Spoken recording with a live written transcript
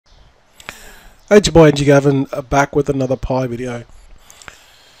Hey, it's your boy NG Gavin, back with another Pi video.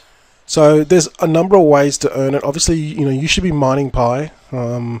 So there's a number of ways to earn it. Obviously, you should be mining Pi.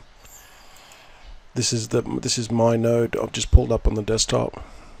 This is my node I've just pulled up on the desktop,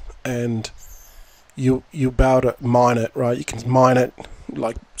 and you about to mine it, right? You can mine it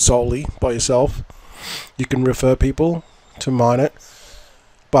like solely by yourself. You can refer people to mine it.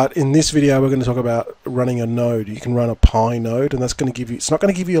 But in this video, we're going to talk about running a node. You can run a Pi node, and that's going to give you, it's not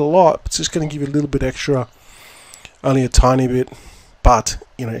going to give you a lot, it's just going to give you a little bit extra, only a tiny bit, but,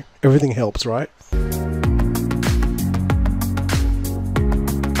 everything helps, right?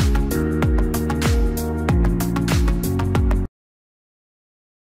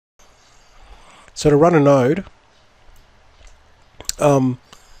 So to run a node, all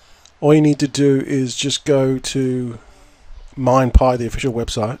you need to do is just go to MinePi, the official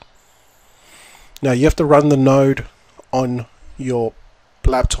website. Now you have to run the node on your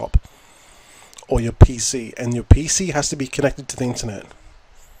laptop or your PC, and your PC has to be connected to the internet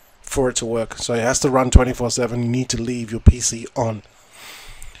for it to work. So it has to run 24/7. You need to leave your PC on.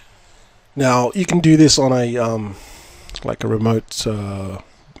 Now you can do this on a like a remote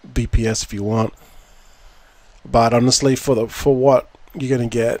VPS if you want, but honestly, for what you're going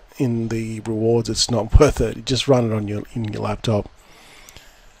to get in the rewards, it's not worth it. You just run it on your laptop.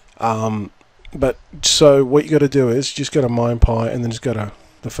 But so what you got to do is just go to MinePi and then just go to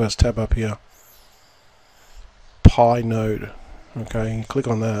the first tab up here, Pi node. Okay, you click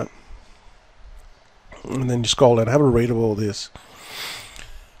on that, and then you scroll down. Have a read of all this.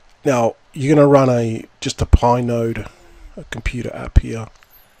 Now you're going to run just a Pi node, a computer app here.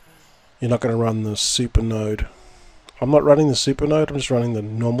 You're not going to run the super node. I'm not running the super node, I'm just running the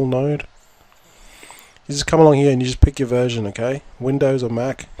normal node. You just come along here and you just pick your version, okay? Windows or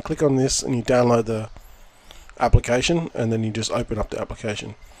Mac. Click on this and you download the application, and then you just open up the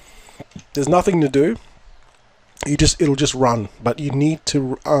application. There's nothing to do. It'll just run, but you need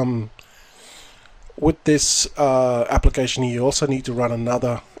to with this application you also need to run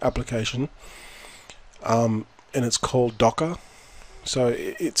another application, and it's called Docker. So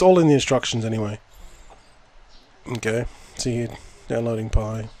it's all in the instructions anyway. Okay, so you're downloading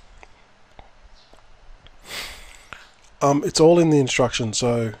Pi. It's all in the instructions,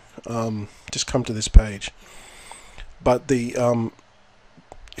 so just come to this page. But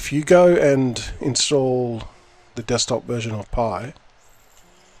if you go and install the desktop version of Pi,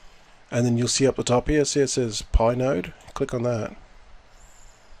 and then you'll see up the top here, see it says Pi node. Click on that,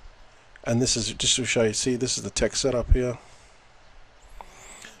 and this is just to show you. See, this is the text setup here.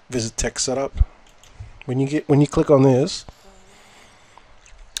 Visit text setup. When you click on this,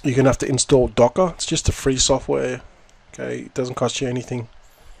 you're gonna have to install Docker. It's just a free software. Okay, it doesn't cost you anything.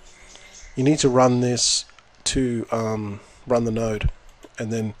 You need to run this to run the node,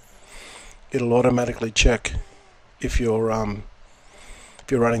 and then it'll automatically check if you're running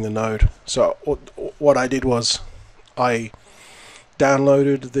the node. So what I did was I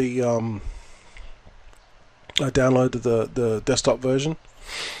downloaded the desktop version.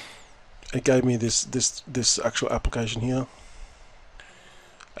 It gave me this actual application here,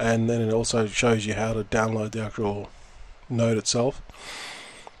 and then it also shows you how to download the actual node itself.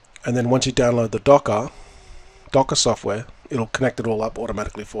 And then once you download the Docker software, it'll connect it all up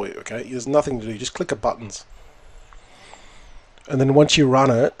automatically for you. Okay, there's nothing to do, just click a buttons, and then once you run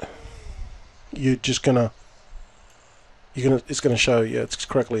it, it's gonna show you it's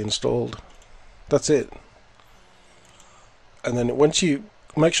correctly installed. That's it. And then once you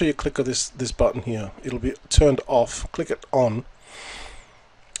make sure you click on this button here, it'll be turned off. Click it on,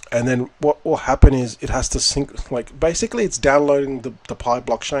 and then what will happen is it has to sync. Like basically, it's downloading the Pi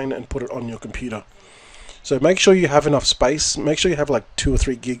blockchain and put it on your computer. So make sure you have enough space. Make sure you have like 2 or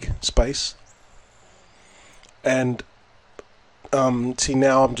 3 gig space. And see,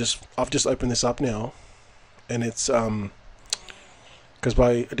 now I've just opened this up now, and it's because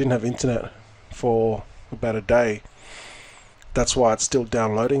I didn't have internet for about a day. That's why it's still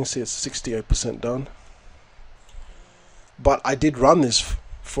downloading. See, it's 68% done. But I did run this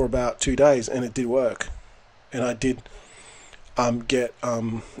for about 2 days, and it did work. And I did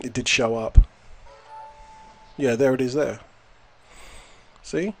it did show up. Yeah, there it is there.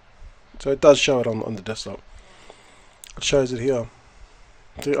 See? So it does show it on the desktop. It shows it here.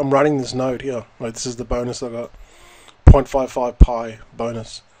 See, I'm running this node here. Right, this is the bonus I got. 0.55 Pi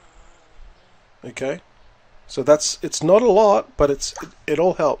bonus. Okay? So it's not a lot, but it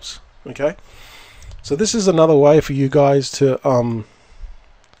all helps. Okay, so this is another way for you guys to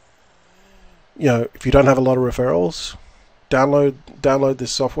if you don't have a lot of referrals, download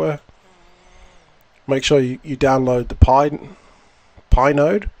this software. Make sure you download the Pi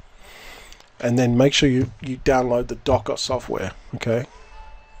node, and then make sure you download the Docker software. Okay,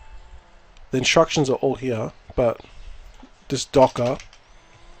 the instructions are all here, but this Docker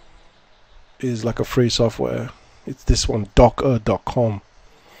is like a free software. It's this one, docker.com.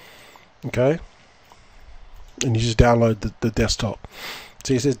 Okay, and you just download the desktop.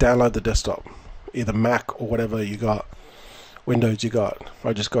 So it says download the desktop, either Mac or whatever you got, Windows you got.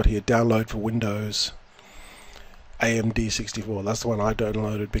 I just got here, download for Windows AMD64. That's the one I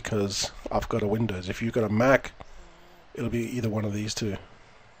downloaded because I've got a Windows. If you've got a Mac, it'll be either one of these two,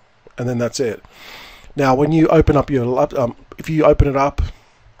 and then that's it. Now when you open up your laptop, if you open it up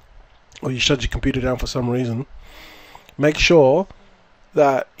or you shut your computer down for some reason, make sure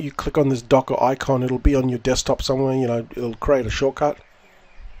that you click on this Docker icon. It'll be on your desktop somewhere, you know, it'll create a shortcut.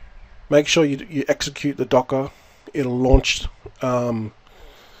 Make sure you execute the Docker. It'll launch the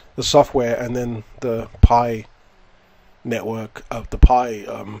software, and then the Pi network of the Pi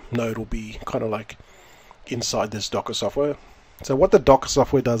node will be kind of like inside this Docker software. So what the Docker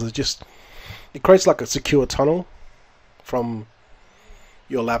software does is just, it creates like a secure tunnel from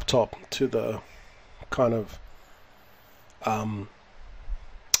your laptop to the kind of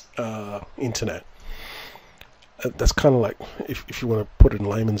internet. That's kind of like, if you want to put it in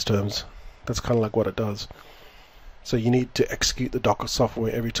layman's terms, that's kind of like what it does. So you need to execute the Docker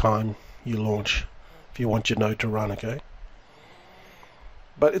software every time you launch if you want your node to run, okay?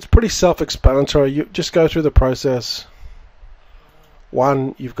 But it's pretty self-explanatory. You just go through the process.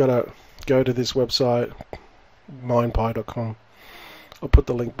 One, you've got to go to this website, minepi.com. I'll put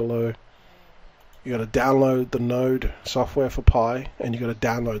the link below. You got to download the node software for Pi, and you got to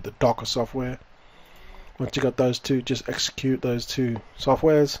download the Docker software. Once you got those two, just execute those two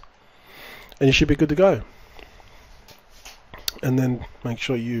softwares, and you should be good to go. And then make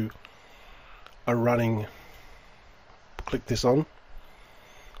sure you are running. Click this on,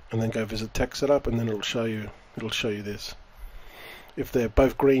 and then go visit Tech Setup, and then it'll show you this. If they're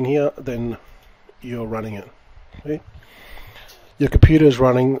both green here, then you're running it. Okay? Your computer is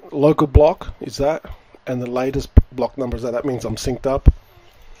running local block, is that, and the latest block number is that. That means I'm synced up,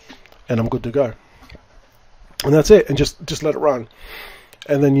 and I'm good to go. And that's it. And just let it run,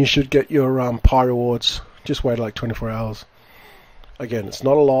 and then you should get your Pi rewards. Just wait like 24 hours. Again, it's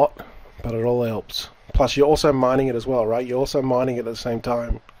not a lot, but it all helps. Plus, you're also mining it as well, right? You're also mining it at the same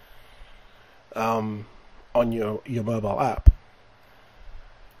time on your mobile app,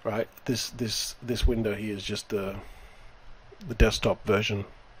 right? This window here is just the desktop version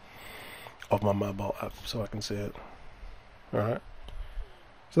of my mobile app, so I can see it. All right.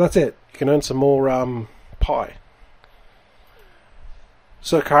 So that's it. You can earn some more Pi.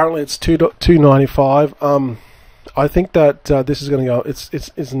 So currently it's $2.95. I think that this is going to go.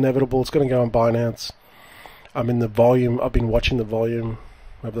 It's inevitable. It's going to go on Binance. I'm in the volume. I've been watching the volume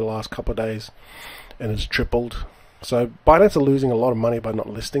over the last couple of days, and it's tripled. So Binance are losing a lot of money by not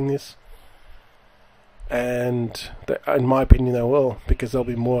listing this. And in my opinion, they will, because there'll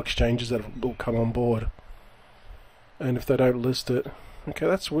be more exchanges that will come on board. And if they don't list it, okay,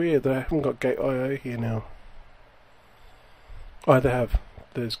 that's weird. They haven't got Gate.io here now. Oh, they have.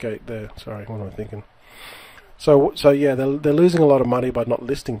 There's Gate there. Sorry, what am I thinking? So yeah, they're losing a lot of money by not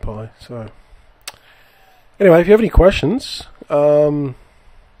listing Pi. So anyway, if you have any questions, go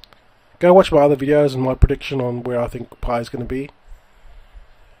watch my other videos and my prediction on where I think Pi is going to be.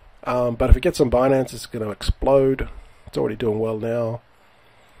 But if it gets on Binance, it's going to explode. It's already doing well now.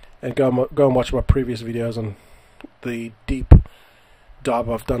 And go and watch my previous videos on the deep dive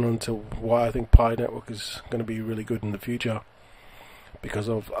I've done into why I think Pi Network is going to be really good in the future, because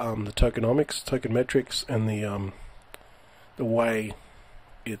of the tokenomics, token metrics, and the way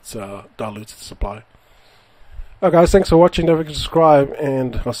it dilutes the supply. Alright guys, thanks for watching. Don't forget to subscribe,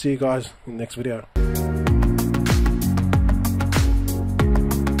 and I'll see you guys in the next video.